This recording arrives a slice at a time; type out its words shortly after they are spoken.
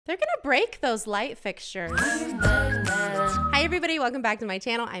They're gonna break those light fixtures. Hi everybody, welcome back to my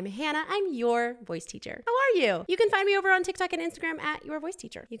channel. I'm Hannah, I'm your voice teacher. How are you? You can find me over on TikTok and Instagram at your voice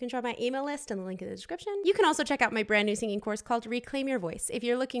teacher. You can try my email list in the link in the description. You can also check out my brand new singing course called Reclaim Your Voice. If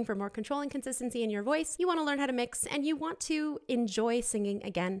you're looking for more control and consistency in your voice, you wanna learn how to mix, and you want to enjoy singing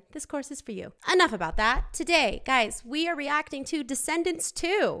again, this course is for you. Enough about that. Today, guys, we are reacting to Descendants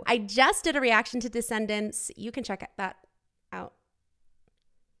 2. I just did a reaction to Descendants. You can check that out.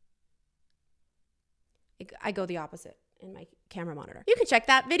 I go the opposite in my camera monitor. You can check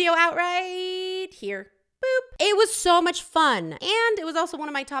that video out right here. Boop. It was so much fun. And it was also one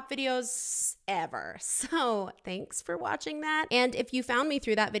of my top videos ever. So thanks for watching that. And if you found me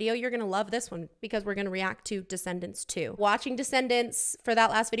through that video, you're gonna love this one because we're gonna react to Descendants 2. Watching Descendants for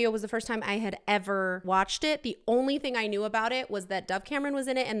that last video was the first time I had ever watched it. The only thing I knew about it was that Dove Cameron was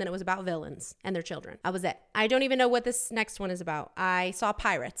in it, and then it was about villains and their children. That was it. I don't even know what this next one is about. I saw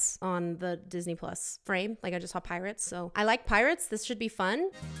pirates on the Disney Plus frame. Like, I just saw pirates. So I like pirates. This should be fun.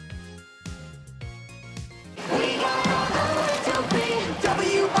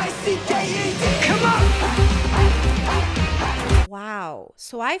 Come on! Wow.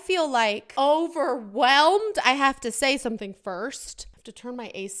 So I feel like overwhelmed. I have to say something first. I have to turn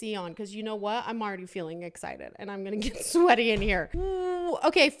my AC on because you know what? I'm already feeling excited and I'm going to get sweaty in here. Ooh,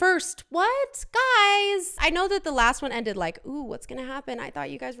 okay, first, what? Guys, I know that the last one ended like, ooh, what's going to happen? I thought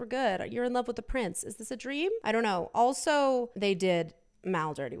you guys were good. You're in love with the prince. Is this a dream? I don't know. Also, they did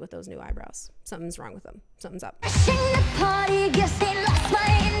Mal dirty with those new eyebrows. Something's wrong with them. Something's up. Party, guess they lost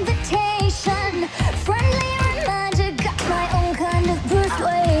my invitation. Friendly reminder, got my own kind of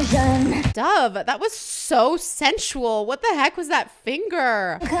persuasion. Dove, that was so sensual. What the heck was that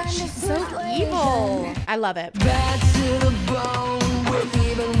finger? She's so evil. I love it. Bad to the bone, with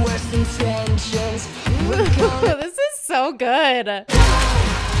even worse intentions. This is so good.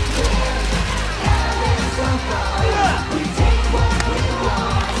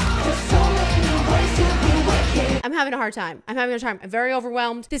 I'm having a hard time. I'm having a hard time. I'm very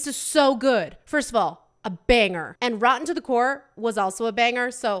overwhelmed. This is so good. First of all, a banger. And Rotten to the Core was also a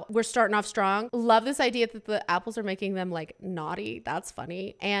banger. So we're starting off strong. Love this idea that the apples are making them like naughty. That's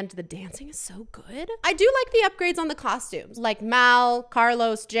funny. And the dancing is so good. I do like the upgrades on the costumes. Like Mal,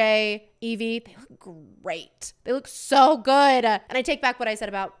 Carlos, Jay, Evie. They look great. They look so good. And I take back what I said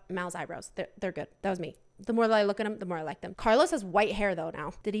about Mal's eyebrows. They're good. That was me. The more that I look at him, the more I like them. Carlos has white hair though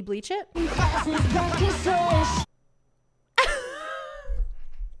now. Did he bleach it?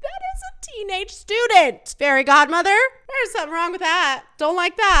 Teenage student. Fairy godmother. There's something wrong with that. Don't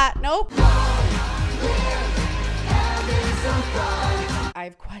like that. Nope. I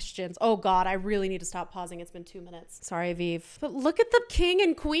have questions. Oh God, I really need to stop pausing. It's been 2 minutes. Sorry, Aviv. But look at the king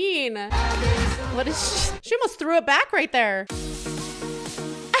and queen. What is she? She almost threw it back right there.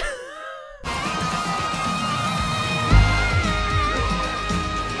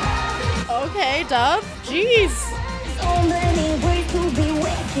 Okay, Dove. Jeez. So many ways to be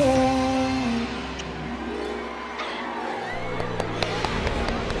wicked.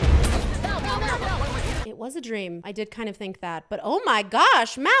 It was a dream. I did kind of think that, but oh my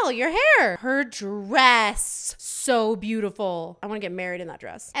gosh, Mal, your hair. Her dress, so beautiful. I want to get married in that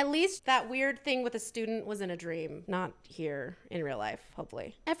dress. At least that weird thing with a student was in a dream, not here in real life,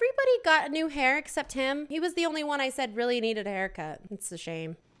 hopefully. Everybody got new hair except him. He was the only one I said really needed a haircut. It's a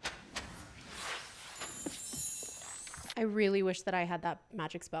shame. I really wish that I had that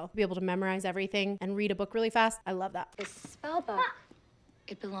magic spell. Be able to memorize everything and read a book really fast. I love that. This spell book.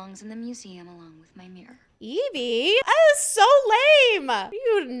 It belongs in the museum along with my mirror. Evie, that is so lame.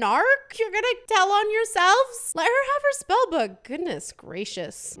 You narc, you're gonna tell on yourselves? Let her have her spell book. Goodness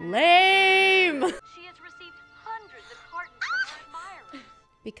gracious. Lame. She has received hundreds of cartons from her admirers.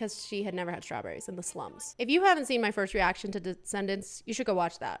 Because she had never had strawberries in the slums. If you haven't seen my first reaction to Descendants, you should go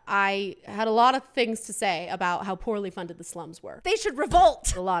watch that. I had a lot of things to say about how poorly funded the slums were. They should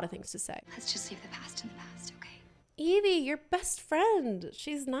revolt. A lot of things to say. Let's just leave the past in the past, okay? Evie, your best friend.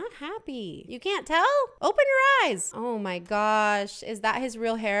 She's not happy. You can't tell? Open your eyes. Oh my gosh. Is that his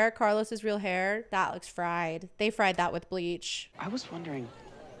real hair? Carlos's real hair? That looks fried. They fried that with bleach. I was wondering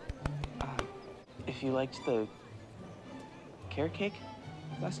if you liked the carrot cake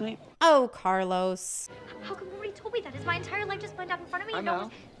last night. Oh, Carlos. How come nobody told me that? Is my entire life just planned out in front of me? I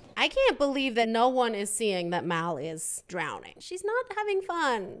know. I can't believe that no one is seeing that Mal is drowning. She's not having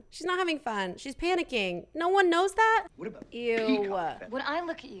fun. She's not having fun. She's panicking. No one knows that? What about Ew. When I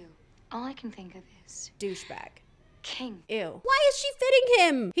look at you, all I can think of is Douchebag. king. Ew. Why is she fitting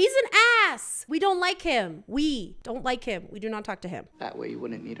him? He's an ass. We don't like him. We don't like him. We do not talk to him. That way you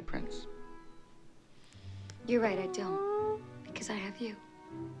wouldn't need a prince. You're right, I don't. Because I have you.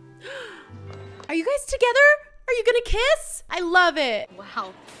 Are you guys together? Are you gonna kiss? I love it.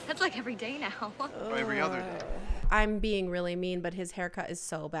 Wow, that's like every day now. Or every other day. I'm being really mean, but his haircut is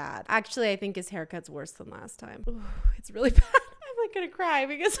so bad. Actually, I think his haircut's worse than last time. Ooh, it's really bad. I'm like gonna cry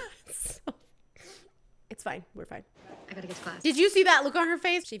because it's fine. We're fine. I gotta get to class. Did you see that look on her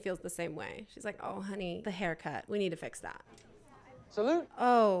face? She feels the same way. She's like, oh, honey, the haircut. We need to fix that. Salute.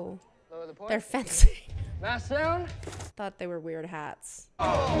 Oh, Lower the point. they're fencing. Mask down. Thought they were weird hats.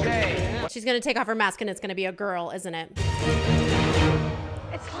 Okay. She's gonna take off her mask and it's gonna be a girl, isn't it?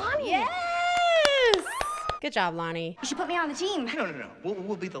 It's Lonnie. Yes! Good job, Lonnie. You should put me on the team. No.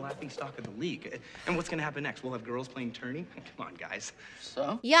 We'll be the laughing stock of the league. And what's gonna happen next? We'll have girls playing tourney? Come on, guys.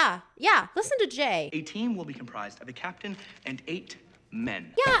 So? Yeah. Listen to Jay. A team will be comprised of a captain and 8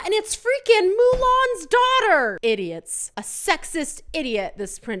 men. Yeah, and it's freaking Mulan's daughter. Idiots. A sexist idiot,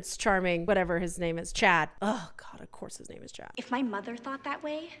 this Prince Charming, whatever his name is, Chad. Oh, God, of course his name is Chad. If my mother thought that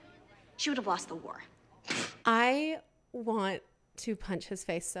way, she would have lost the war. I want to punch his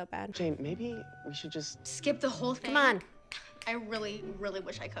face so bad. Jane, maybe we should just... Skip the whole thing. Come on. I really, really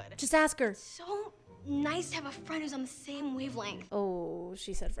wish I could. Just ask her. So nice to have a friend who's on the same wavelength. Oh,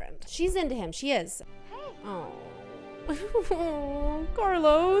 she said friend. She's into him. She is. Hey. Oh.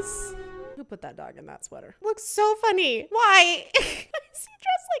 Carlos. Who put that dog in that sweater? Looks so funny. Why? Why is he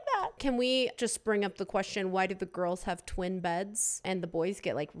dressed like that? Can we just bring up the question, why do the girls have twin beds and the boys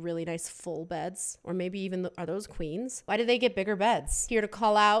get like really nice full beds? Or maybe even, are those queens? Why do they get bigger beds? Here to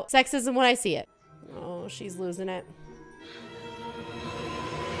call out sexism when I see it. Oh, she's losing it.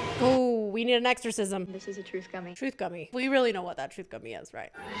 Oh, we need an exorcism. This is a truth gummy. Truth gummy. We really know what that truth gummy is,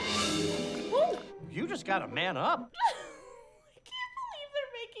 right? Ooh. You just gotta man up. I can't believe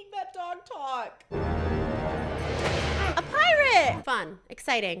they're making that dog talk. A pirate! Fun,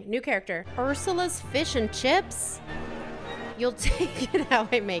 exciting, new character. Ursula's Fish and Chips? You'll take it how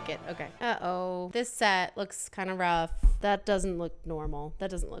I make it. Okay. Uh-oh. This set looks kind of rough. That doesn't look normal. That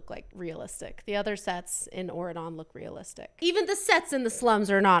doesn't look like realistic. The other sets in Oregon look realistic. Even the sets in the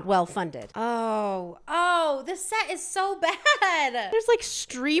slums are not well funded. Oh, this set is so bad. There's like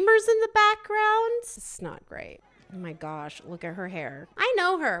streamers in the background. It's not great. Oh my gosh, look at her hair. I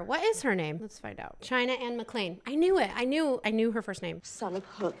know her. What is her name? Let's find out. China Ann McLean. I knew it. I knew her first name. Son of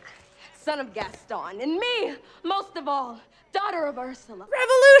Hook, son of Gaston, and me, most of all, daughter of Ursula.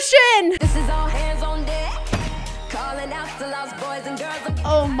 Revolution! This is all hands on deck, calling out to lost boys and girls.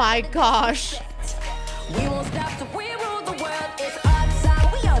 Oh my gosh. We won't stop till we rule the world. It's our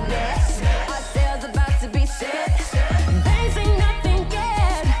time, we are next. Our sails about to be set. They say nothing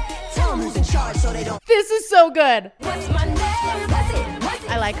yet. Tell them who's in charge so they don't. This is so good. What's my name? What's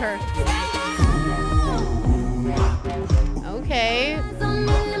it? I like her. Okay.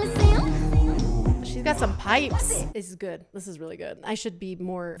 She's got some pipes. This is good. This is really good. I should be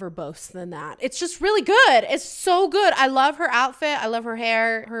more verbose than that. It's just really good. It's so good. I love her outfit. I love her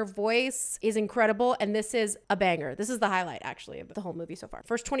hair. Her voice is incredible. And this is a banger. This is the highlight, actually, of the whole movie so far.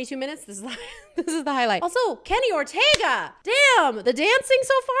 First 22 minutes, this is the highlight. Also, Kenny Ortega. Damn, the dancing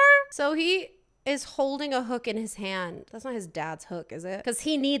so far. So he is holding a hook in his hand. That's not his dad's hook, is it? Because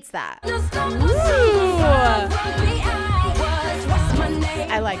he needs that.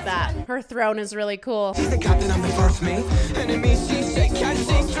 I like that. Her throne is really cool. She's the captain of the first mate. Enemy, she said, can't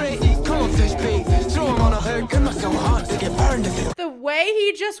see straight. Come on, fish bait. Throw him on a hook. I'm not so hot to get burned if it. The way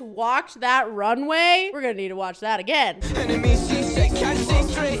he just walked that runway, we're gonna need to watch that again. Enemy, she said, can't see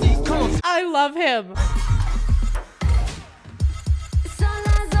straight. Come on. I love him.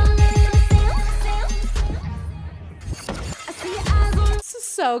 This is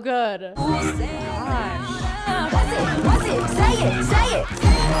so good.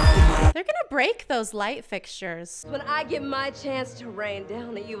 They're gonna break those light fixtures. When I get my chance to rain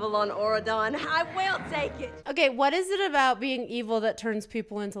down the evil on Oregon, I will take it. Okay, what is it about being evil that turns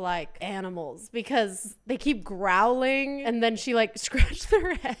people into like animals? Because they keep growling and then she like scratched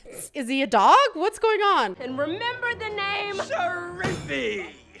their heads. Is he a dog? What's going on? And remember the name Shrimpy!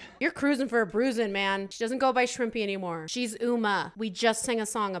 You're cruising for a bruising, man. She doesn't go by Shrimpy anymore. She's Uma. We just sang a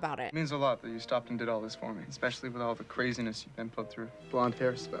song about it. It means a lot that you stopped and did all this for me, especially with all the craziness you've been put through. Blonde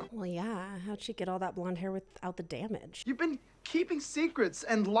hair spell. Well, yeah. How'd she get all that blonde hair without the damage? You've been keeping secrets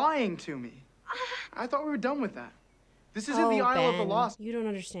and lying to me. I thought we were done with that. This isn't the Isle of the Ben, Lost. You don't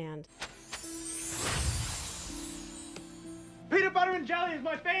understand. Peanut butter and jelly is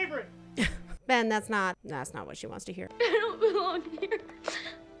my favorite. Ben, that's not what she wants to hear. I don't belong here.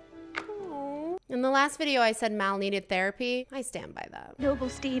 In the last video, I said Mal needed therapy. I stand by that. Noble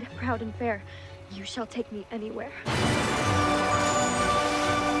steed, proud and fair, you shall take me anywhere.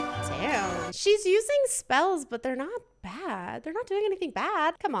 Damn. She's using spells, but they're not bad. They're not doing anything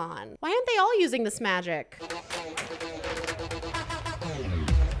bad. Come on. Why aren't they all using this magic?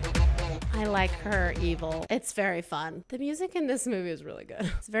 I like her evil. It's very fun. The music in this movie is really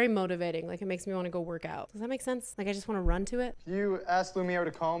good. It's very motivating. Like, it makes me want to go work out. Does that make sense? Like, I just want to run to it. You asked Lumiere to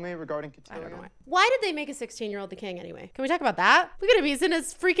call me regarding I don't know Katia. why. Why did they make a 16-year-old the king anyway? Can we talk about that? Look at him. He's in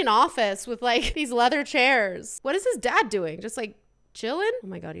his freaking office with like these leather chairs. What is his dad doing? Just like chilling? Oh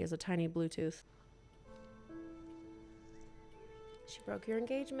my God, he has a tiny Bluetooth. She broke your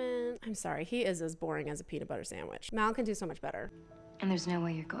engagement. I'm sorry. He is as boring as a peanut butter sandwich. Mal can do so much better. And there's no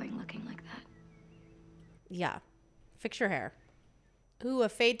way you're going looking like that. Yeah. Fix your hair. Ooh, a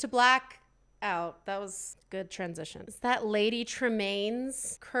fade to black out. That was good transition. Is that Lady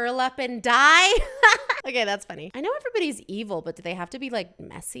Tremaine's curl up and die? Okay, that's funny. I know everybody's evil, but do they have to be like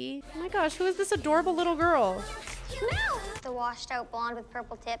messy? Oh my gosh, who is this adorable little girl? The washed out blonde with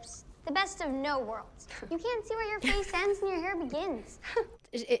purple tips. The best of no worlds. You can't see where your face ends and your hair begins.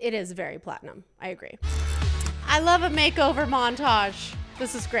 It is very platinum. I agree. I love a makeover montage.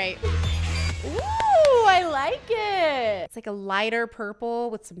 This is great. Ooh, I like it. It's like a lighter purple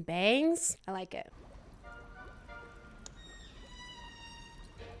with some bangs. I like it.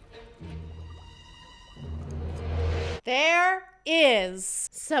 There is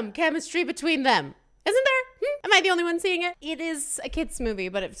some chemistry between them. Isn't there? Am I the only one seeing it? It is a kid's movie,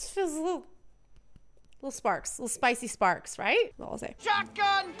 but it feels a little sparks, little spicy sparks, right? That's all I'll say.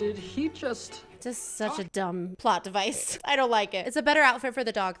 Shotgun! Did he just such a dumb plot device. I don't like it. It's a better outfit for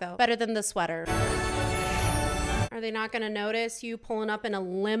the dog though. Better than the sweater. Are they not gonna notice you pulling up in a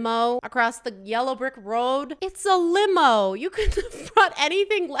limo across the yellow brick road? It's a limo. You couldn't have brought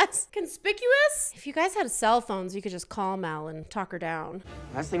anything less conspicuous. If you guys had cell phones, you could just call Mel and talk her down.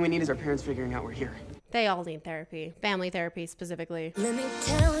 Last thing we need is our parents figuring out we're here. They all need therapy. Family therapy specifically. Let me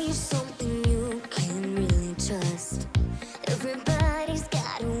tell you something you can really trust. Everybody's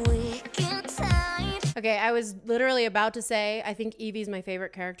got a wicked side. Okay, I was literally about to say, I think Evie's my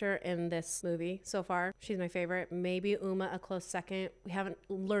favorite character in this movie so far. She's my favorite. Maybe Uma a close second. We haven't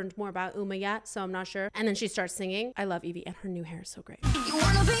learned more about Uma yet, so I'm not sure. And then she starts singing. I love Evie, and her new hair is so great. You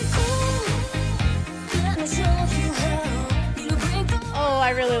wanna be cool? Let me show you how. Oh,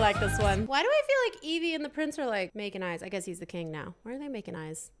 I really like this one. Why do I feel like Evie and the prince are like making eyes? I guess he's the king now. Why are they making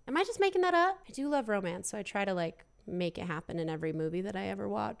eyes? Am I just making that up? I do love romance, so I try to like make it happen in every movie that I ever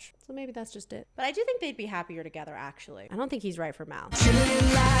watch. So maybe that's just it. But I do think they'd be happier together, actually. I don't think he's right for Mal.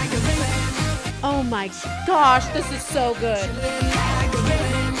 Oh my gosh, this is so good.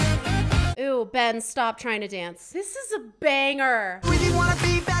 Ooh, Ben, stop trying to dance. This is a banger. Really wanna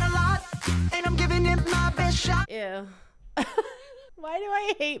be bad a lot, and I'm giving it my best shot. Ew. Why do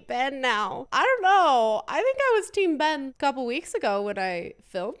I hate Ben now? I don't know. I think I was Team Ben a couple weeks ago when I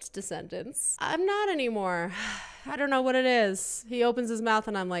filmed Descendants. I'm not anymore. I don't know what it is. He opens his mouth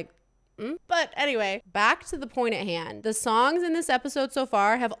and I'm like, But anyway, back to the point at hand. The songs in this episode so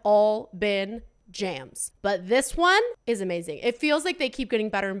far have all been jams, but this one is amazing. It feels like they keep getting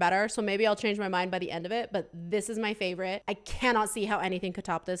better and better, so maybe I'll change my mind by the end of it, but this is my favorite. I cannot see how anything could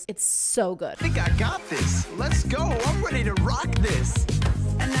top this. It's so good. I think I got this. Let's go. I'm ready to rock this.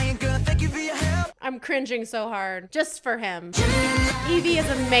 And I ain't gonna thank you for your help. I'm cringing so hard just for him. Evie is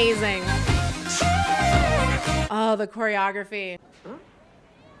amazing. Oh, the choreography.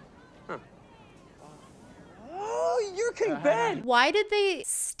 Oh, you're King Ben. Why did they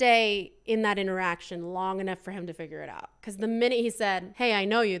stay in that interaction long enough for him to figure it out? Because the minute he said, hey, I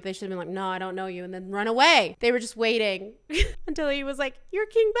know you, they should have been like, no, I don't know you, and then run away. They were just waiting until he was like, you're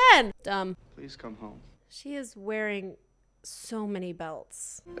King Ben. Dumb. Please come home. She is wearing so many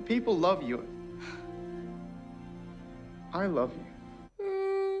belts. The people love you. I love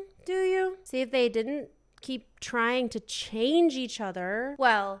you. Do you? See, if they didn't keep trying to change each other.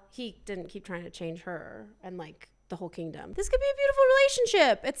 Well, he didn't keep trying to change her and like the whole kingdom. This could be a beautiful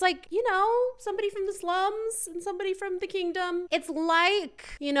relationship. It's like, you know, somebody from the slums and somebody from the kingdom. It's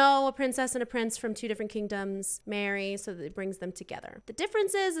like, you know, a princess and a prince from two different kingdoms marry, so that it brings them together. The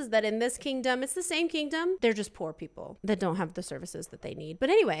difference is that in this kingdom, it's the same kingdom. They're just poor people that don't have the services that they need. But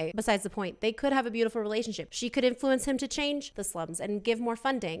anyway, besides the point, they could have a beautiful relationship. She could influence him to change the slums and give more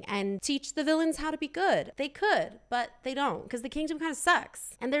funding and teach the villains how to be good. They could, but they don't, because the kingdom kind of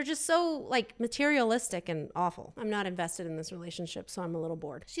sucks. And they're just so like materialistic and awful. I'm not invested in this relationship, so I'm a little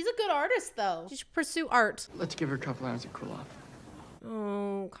bored. She's a good artist, though. She should pursue art. Let's give her a couple hours to cool off.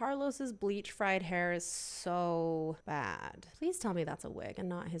 Oh, Carlos's bleach fried hair is so bad. Please tell me that's a wig and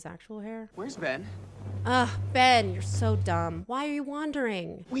not his actual hair. Where's Ben? Ugh, Ben, you're so dumb. Why are you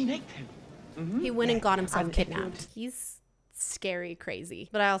wandering? We nicked him. He went and got himself kidnapped. He's scary crazy,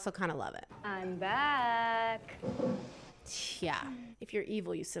 but I also kind of love it. I'm back. Yeah. If you're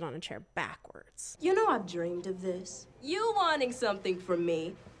evil, you sit on a chair backwards. You know I've dreamed of this. You wanting something from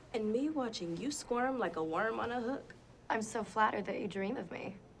me, and me watching you squirm like a worm on a hook. I'm so flattered that you dream of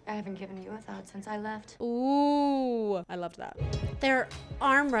me. I haven't given you a thought since I left. Ooh, I loved that. They're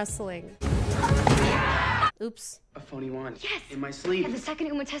arm wrestling. Oops. A phony wand. Yes! In my sleeve. And the second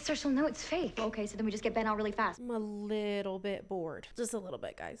Uma tests her, she'll know it's fake. Okay, so then we just get Ben out really fast. I'm a little bit bored. Just a little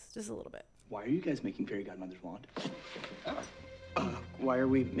bit, guys. Just a little bit. Why are you guys making fairy godmother's wand? Why are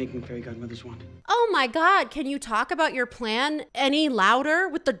we making fairy godmother's wand? Oh my God, can you talk about your plan any louder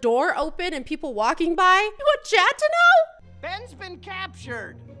with the door open and people walking by? You want Chad to know? Ben's been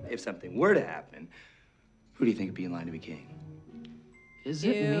captured. If something were to happen, who do you think would be in line to be king? Is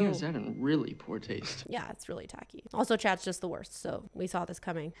it me, or is that in really poor taste? Yeah, it's really tacky. Also, Chad's just the worst, so we saw this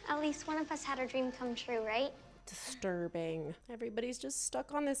coming. At least one of us had a dream come true, right? Disturbing. Everybody's just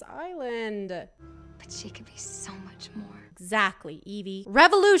stuck on this island. But she could be so much more. Exactly, Evie.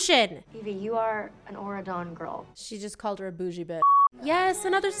 Revolution! Evie, you are an Auradon girl. She just called her a bougie bitch. Yes,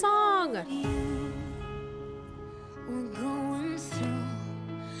 another song! We're going through.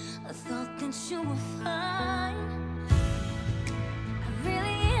 I thought that you were fine. I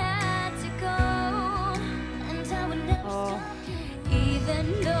really had to go, and I would never stop you, even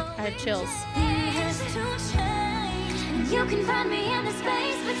though I have chills. it has to change. And you can find me in the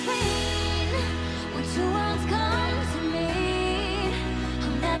space between when two worlds come to meet.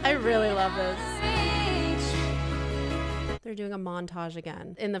 I'll never I really love this. reach. They're doing a montage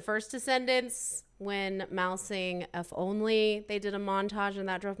again. In the first Descendants, when Mal sang If Only, they did a montage and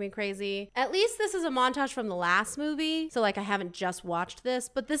that drove me crazy. At least this is a montage from the last movie. So like I haven't just watched this,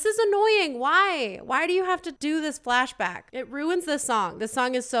 but this is annoying. Why? Why do you have to do this flashback? It ruins this song. This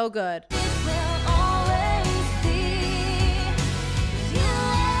song is so good.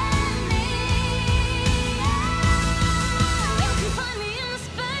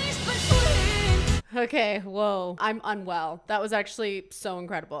 Okay, whoa. I'm unwell. That was actually so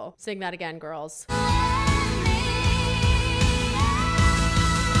incredible. Sing that again, girls.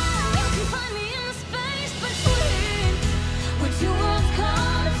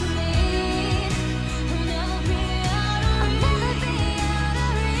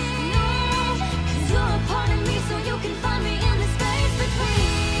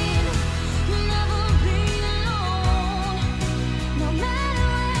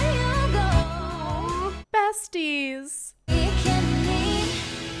 Besties.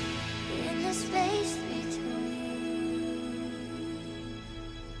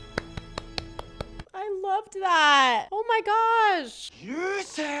 I loved that. Oh my gosh. You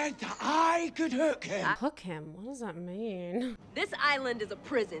said that I could hook him. Hook him? What does that mean? This island is a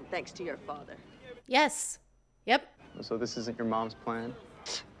prison thanks to your father. Yes. Yep. So this isn't your mom's plan?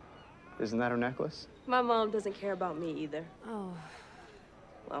 Isn't that her necklace? My mom doesn't care about me either. Oh,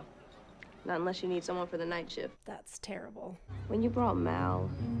 Well, not unless you need someone for the night shift. that's terrible. When you brought Mal,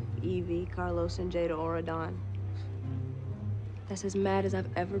 Evie, Carlos, and Jay to Auradon, that's as mad as I've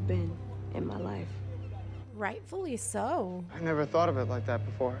ever been in my life. Rightfully so. I never thought of it like that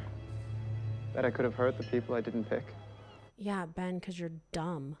before. That I could have hurt the people I didn't pick. Yeah, Ben, because you're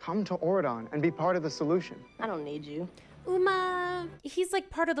dumb. Come to Auradon and be part of the solution. I don't need you. Uma, he's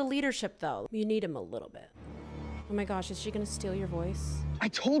like part of the leadership though. You need him a little bit. Oh my gosh, is she gonna steal your voice? I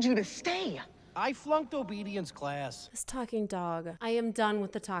told you to stay. I flunked obedience class. This talking dog. I am done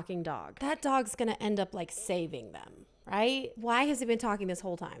with the talking dog. That dog's gonna end up like saving them, right? Why has he been talking this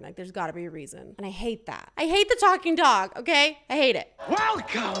whole time? Like there's gotta be a reason. And I hate that. I hate the talking dog, okay? I hate it.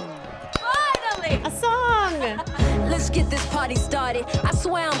 Welcome. Finally! A song! Let's get this party started. I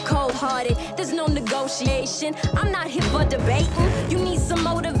swear I'm cold-hearted. There's no negotiation. I'm not here for debating. You need some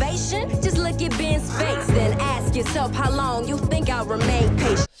motivation? Just look at Ben's face, then ask yourself how long you think I'll remain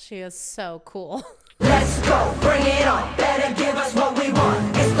patient. She is so cool. Let's go, bring it on. Better give us what we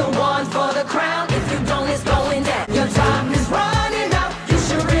want. It's the one for the crown. If you don't, it's going down. Your time is running out. You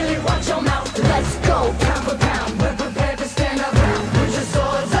should really watch your mouth. Let's go, pound for pound. We're prepared to stand our ground. Put your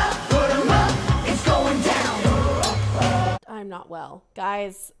swords up, put them up. It's going down. I'm not well.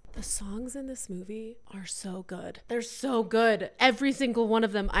 Guys, the songs in this movie are so good. They're so good. Every single one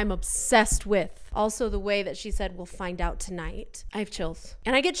of them I'm obsessed with. Also, the way that she said, we'll find out tonight. I have chills.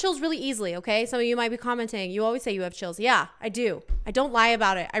 And I get chills really easily, okay? Some of you might be commenting. You always say you have chills. Yeah, I do. I don't lie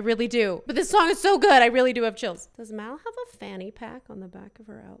about it. I really do. But this song is so good. I really do have chills. Does Mal have a fanny pack on the back of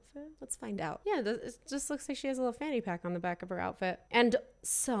her outfit? Let's find out. Yeah, it just looks like she has a little fanny pack on the back of her outfit. And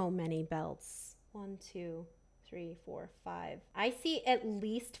so many belts. 1, 2, 3, 4, 5. I see at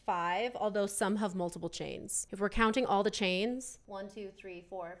least 5, although some have multiple chains. If we're counting all the chains, 1, 2, 3,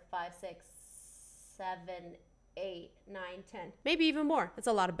 4, 5, 6, 7, 8, 9, 10. Maybe even more. That's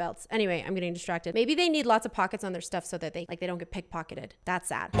a lot of belts. Anyway, I'm getting distracted. Maybe they need lots of pockets on their stuff so that they don't get pickpocketed. That's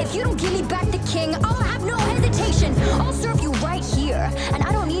sad. If you don't give me back the king, I'll have no hesitation. I'll serve you right here, and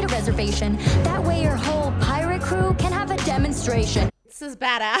I don't need a reservation. That way your whole pirate crew can have a demonstration. This is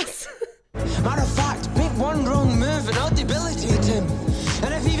badass. Matter of fact, make one wrong move and I'll debilitate him.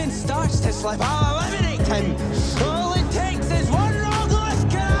 And if he even starts to slip, I'll eliminate him. All it takes is one wrong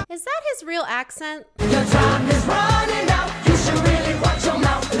lift. Is that his real accent? Your time is running out. You should really watch your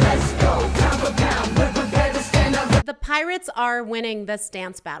mouth. Let's go, pound for pound. We're prepared to stand up. The pirates are winning this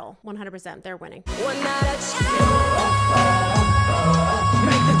dance battle. 100%. They're winning. One night at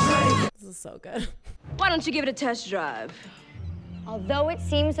make the trade. This is so good. Why don't you give it a test drive? Although it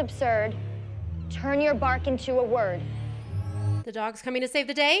seems absurd, turn your bark into a word. The dog's coming to save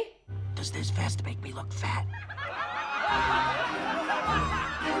the day? Does this vest make me look fat?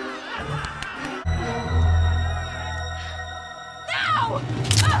 No!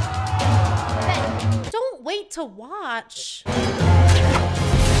 Don't wait to watch.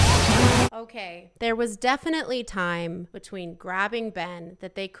 Okay, there was definitely time between grabbing Ben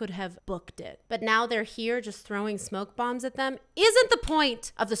that they could have booked it. But now they're here just throwing smoke bombs at them. Isn't the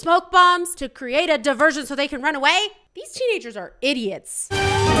point of the smoke bombs to create a diversion so they can run away? These teenagers are idiots.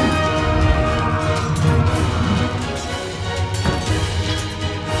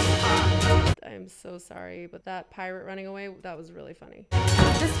 I'm so sorry, but that pirate running away, that was really funny.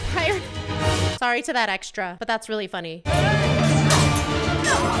 This pirate... Sorry to that extra, but that's really funny.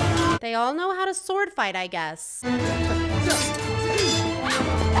 They all know how to sword fight, I guess.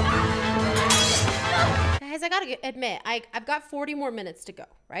 Guys, I gotta admit, I've got 40 more minutes to go,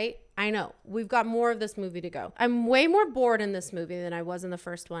 right? I know, we've got more of this movie to go. I'm way more bored in this movie than I was in the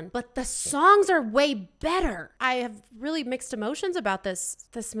first one, but the songs are way better. I have really mixed emotions about this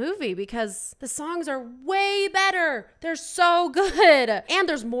movie because the songs are way better. They're so good. And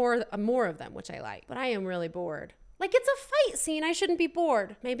there's more of them, which I like, but I am really bored. Like, it's a fight scene. I shouldn't be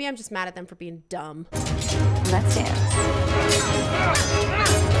bored. Maybe I'm just mad at them for being dumb. Let's dance.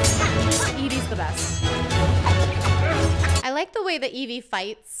 Evie's the best. I like the way that Evie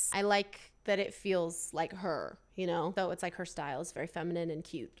fights. I like that it feels like her, you know? Though it's like her style is very feminine and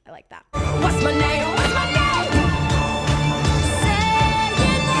cute. I like that. What's my name? What's my name?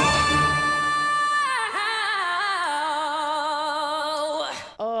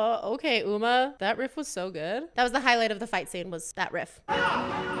 Okay, Uma, that riff was so good. That was the highlight of the fight scene, was that riff. Oh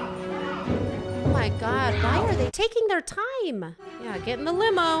my God, why are they taking their time? Yeah, get in the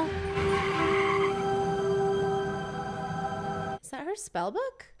limo. Is that her spell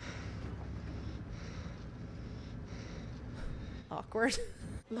book? Awkward.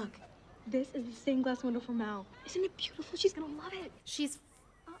 Look, this is the stained glass window for Mal. Isn't it beautiful? She's gonna love it. She's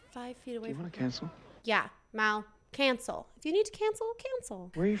 5 feet away Do you from want to cancel? Yeah, Mal, cancel. If you need to cancel,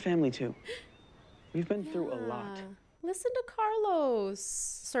 cancel. We're your family too. We've been through a lot. Yeah. Listen to Carlos.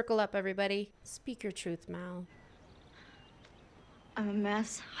 Circle up, everybody. Speak your truth, Mal. I'm a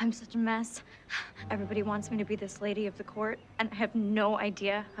mess. I'm such a mess. Everybody wants me to be this lady of the court, and I have no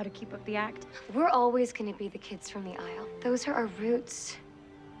idea how to keep up the act. We're always gonna be the kids from the aisle. Those are our roots.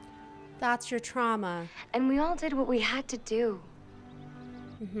 That's your trauma. And we all did what we had to do.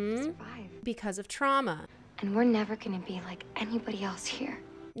 Survive. Because of trauma. And we're never gonna be like anybody else here.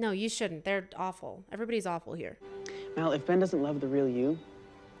 No, you shouldn't. They're awful. Everybody's awful here. Mal, if Ben doesn't love the real you,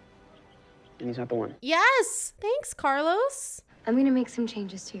 then he's not the one. Yes! Thanks, Carlos. I'm gonna make some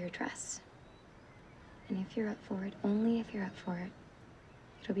changes to your dress. And if you're up for it, only if you're up for it,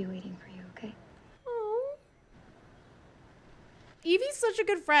 it'll be waiting for you, okay? Oh. Evie's such a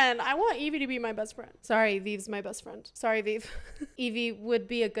good friend. I want Evie to be my best friend. Sorry, Vive's my best friend. Sorry, Vive. Evie would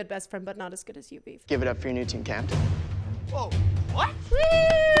be a good best friend, but not as good as you, Vive. Give it up for your new team captain. Whoa, what?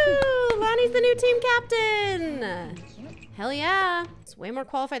 Woo! Lonnie's the new team captain. Hell yeah. It's way more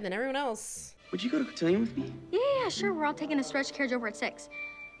qualified than everyone else. Would you go to cotillion with me? Yeah, sure. We're all taking a stretch carriage over at 6.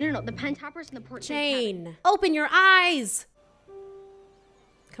 No, the pen toppers and the port. Jane, open your eyes.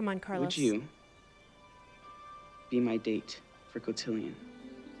 Come on, Carlos. Would you be my date for cotillion?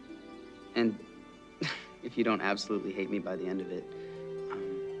 And if you don't absolutely hate me by the end of it,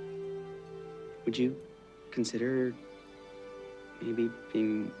 would you consider maybe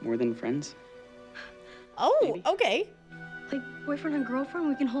being more than friends? Oh, maybe? Okay. Like boyfriend and girlfriend,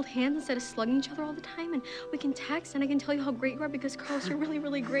 we can hold hands instead of slugging each other all the time, and we can text, and I can tell you how great you are because Carlos, you're really,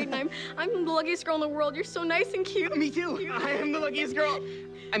 really great, and I'm the luckiest girl in the world. You're so nice and cute. Me too. I am the luckiest girl.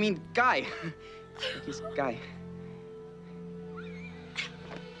 I mean, guy. Luckiest guy.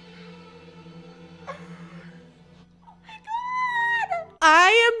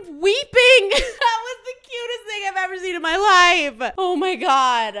 I am weeping. That was the cutest thing I've ever seen in my life. Oh my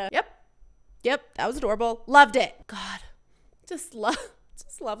God. Yep, that was adorable. Loved it. God, just love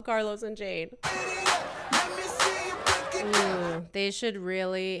Carlos and Jane. Ooh, they should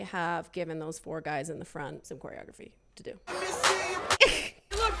really have given those 4 guys in the front some choreography to do.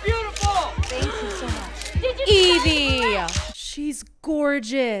 You look beautiful! Thank you so much. Did you Evie, she's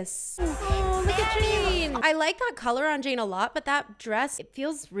gorgeous. Oh, look at Jane. I like that color on Jane a lot, but that dress, it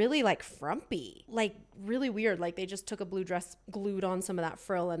feels really like frumpy, like really weird. Like they just took a blue dress, glued on some of that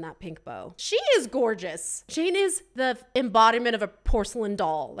frill and that pink bow. She is gorgeous. Jane is the embodiment of a porcelain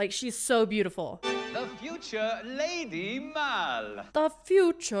doll. Like she's so beautiful. The future Lady Mal. The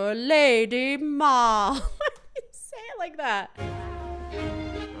future Lady Mal. Why do you say it like that?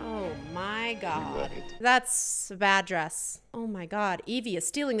 Oh my God. That's a bad dress. Oh my God. Evie is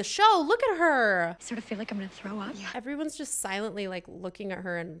stealing the show. Look at her. I sort of feel like I'm gonna throw up. Yeah. Everyone's just silently like looking at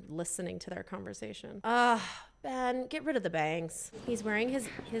her and listening to their conversation. Ben, get rid of the bangs. He's wearing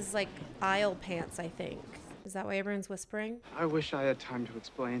his like aisle pants, I think. Is that why everyone's whispering? I wish I had time to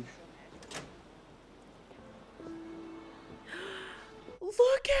explain.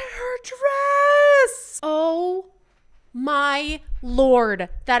 Look at her dress. Oh my Lord.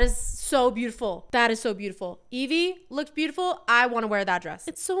 That is so beautiful. That is so beautiful. Evie looked beautiful. I want to wear that dress.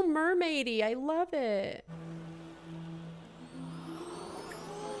 It's so mermaidy. I love it.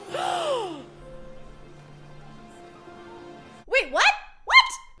 Wait, what?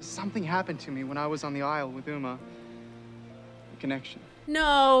 What? Something happened to me when I was on the aisle with Uma. A connection.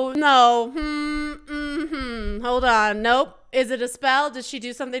 No. Hold on. Nope. Is it a spell? Did she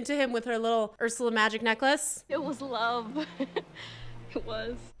do something to him with her little Ursula magic necklace? It was love. It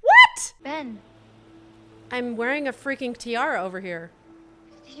was. What? Ben, I'm wearing a freaking tiara over here.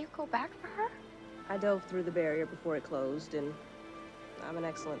 did you go back for her? I dove through the barrier before it closed, and I'm an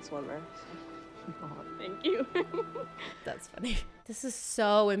excellent swimmer. Oh, thank you. That's funny. This is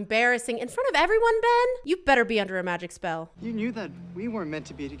so embarrassing. In front of everyone, Ben? You better be under a magic spell. You knew that we weren't meant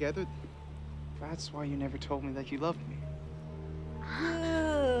to be together. That's why you never told me that you loved me.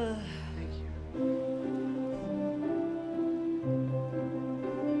 Thank you.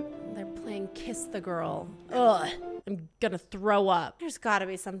 They're playing Kiss the Girl. Ugh. I'm gonna throw up. There's gotta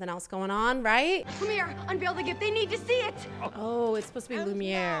be something else going on, right? Lumiere, unveil the gift. They need to see it. Oh, it's supposed to be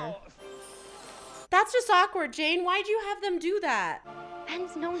Lumiere. That's just awkward, Jane. Why'd you have them do that?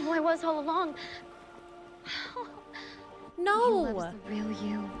 Ben's known who I was all along. No. He loves the real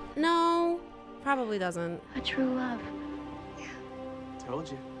you. No, probably doesn't. A true love.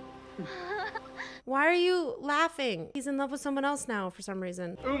 Told you. Why are you laughing? He's in love with someone else now for some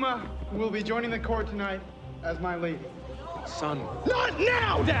reason. Uma will be joining the court tonight as my lady. Son. Not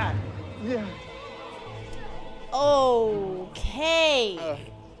now, Dad! Yeah. Okay.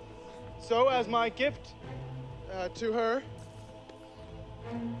 So, as my gift to her,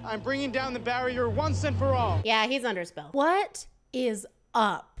 I'm bringing down the barrier once and for all. Yeah, he's under spell. What is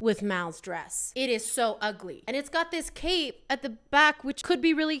up with Mal's dress? It is so ugly. And it's got this cape at the back, which could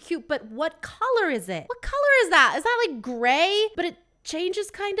be really cute, but what color is it? What color is that? Is that like gray? But it changes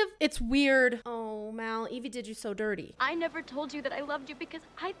kind of. It's weird. Oh, Mal, Evie did you so dirty. I never told you that I loved you because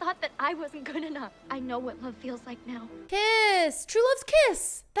I thought that I wasn't good enough. I know what love feels like now. Kiss. True love's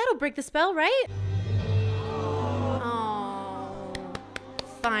kiss. That'll break the spell, right? Oh,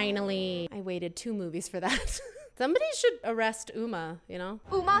 finally. I waited 2 movies for that. Somebody should arrest Uma, you know?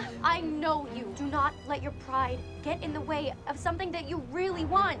 Uma, I know you. Do not let your pride get in the way of something that you really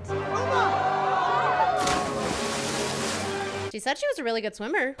want. Uma! She said she was a really good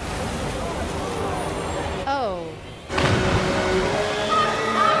swimmer. Oh.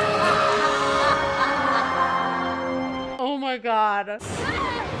 Oh my God.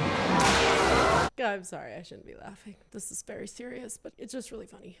 I'm sorry, I shouldn't be laughing. This is very serious, but it's just really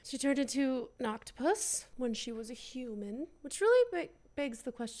funny. She turned into an octopus when she was a human, which really begs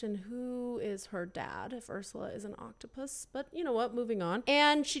the question, who is her dad if Ursula is an octopus? But you know what, moving on.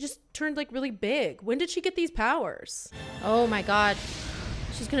 And she just turned like really big. When did she get these powers? Oh my God.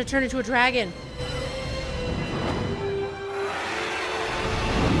 She's gonna turn into a dragon.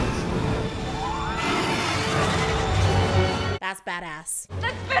 That's badass.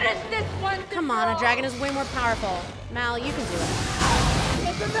 Let's finish this one. Come on, a dragon is way more powerful. Mal, you can do it.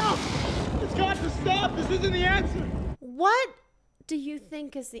 That's enough! It's got to stop! This isn't the answer! What do you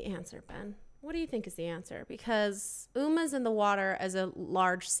think is the answer, Ben? What do you think is the answer? Because Uma's in the water as a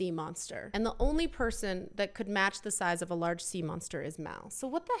large sea monster. And the only person that could match the size of a large sea monster is Mal. So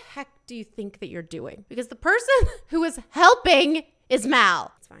what the heck do you think that you're doing? Because the person who is helping is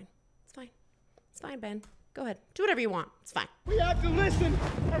Mal. It's fine. It's fine. It's fine, Ben. Go ahead. Do whatever you want. It's fine. We have to listen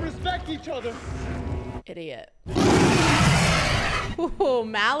and respect each other. Idiot. Ooh,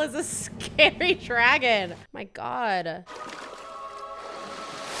 Mal is a scary dragon. My God.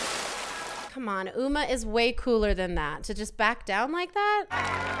 Come on, Uma is way cooler than that. To just back down like that?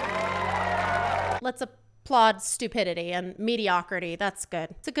 Let's applaud stupidity and mediocrity. That's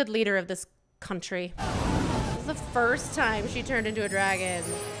good. It's a good leader of this country. This is the first time she turned into a dragon.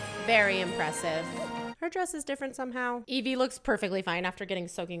 Very impressive. Her dress is different somehow. Evie looks perfectly fine after getting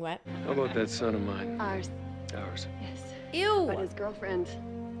soaking wet. How about that son of mine? Ours. Ours. Yes. Ew. But his girlfriend,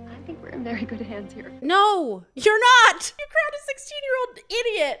 I think we're in very good hands here. No, you're not. You crowned a 16-year-old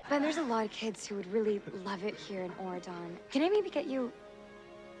idiot. Ben, there's a lot of kids who would really love it here in Oradon. Can I maybe get you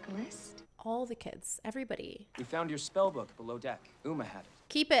a list? All the kids, everybody. We found your spell book below deck. Uma had it.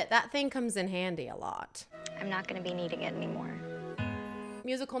 Keep it. That thing comes in handy a lot. I'm not gonna be needing it anymore.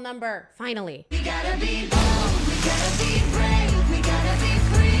 Musical number, finally. We gotta be bold, we gotta be brave, we gotta be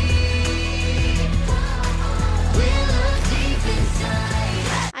free. We look deep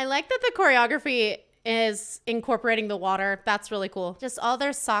inside. I like that the choreography is incorporating the water. That's really cool. Just all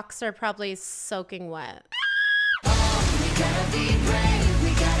their socks are probably soaking wet. We gotta be brave, we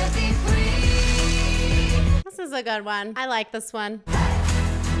gotta be free. This is a good one. I like this one.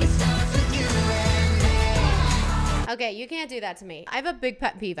 Okay, you can't do that to me. I have a big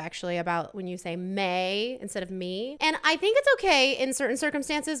pet peeve actually about when you say may instead of me. And I think it's okay in certain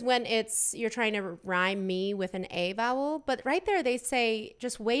circumstances when you're trying to rhyme me with an A vowel, but right there they say,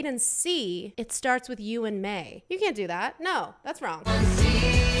 just wait and see. It starts with you and may. You can't do that. No, that's wrong.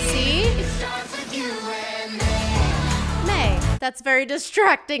 See? It starts with you and me. May. That's very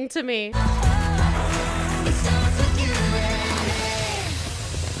distracting to me.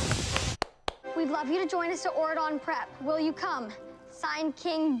 We'd love you to join us to Oradon Prep. Will you come? Signed,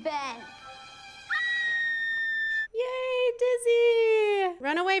 King Ben. Yay, Dizzy!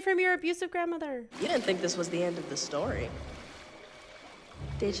 Run away from your abusive grandmother. You didn't think this was the end of the story,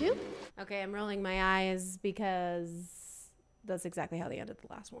 did you? Okay, I'm rolling my eyes because that's exactly how they ended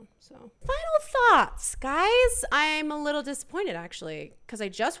the last one. So, final thoughts, guys. I'm a little disappointed actually because I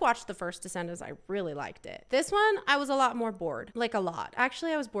just watched the first Descendants. I really liked it. This one, I was a lot more bored, like a lot.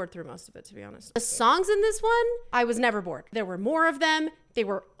 Actually, I was bored through most of it, to be honest. The songs in this one, I was never bored. There were more of them. They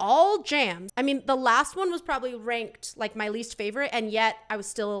were all jams. I mean, the last one was probably ranked like my least favorite, and yet I was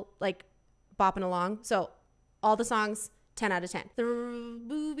still like bopping along. So, all the songs, 10 out of 10. The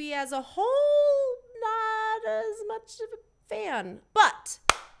movie as a whole, not as much of a fan, but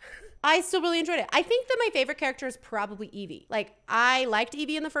I still really enjoyed it. I think that my favorite character is probably Evie. Like, I liked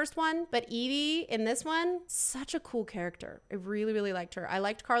Evie in the first one, but Evie in this one, such a cool character. I really, really liked her. I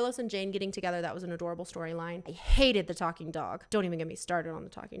liked Carlos and Jane getting together. That was an adorable storyline. I hated the talking dog. Don't even get me started on the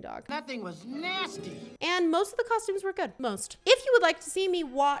talking dog. That thing was nasty. And most of the costumes were good. Most. If you would like to see me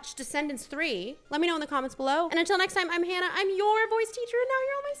watch Descendants 3, let me know in the comments below. And until next time, I'm Hannah. I'm your voice teacher, and now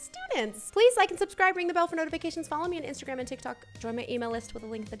you're all my students. Please like and subscribe, ring the bell for notifications, follow me on Instagram and TikTok, join my email list with a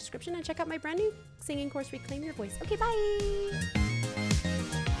link in the description, and check out my brand new singing course, Reclaim Your Voice. Okay, bye.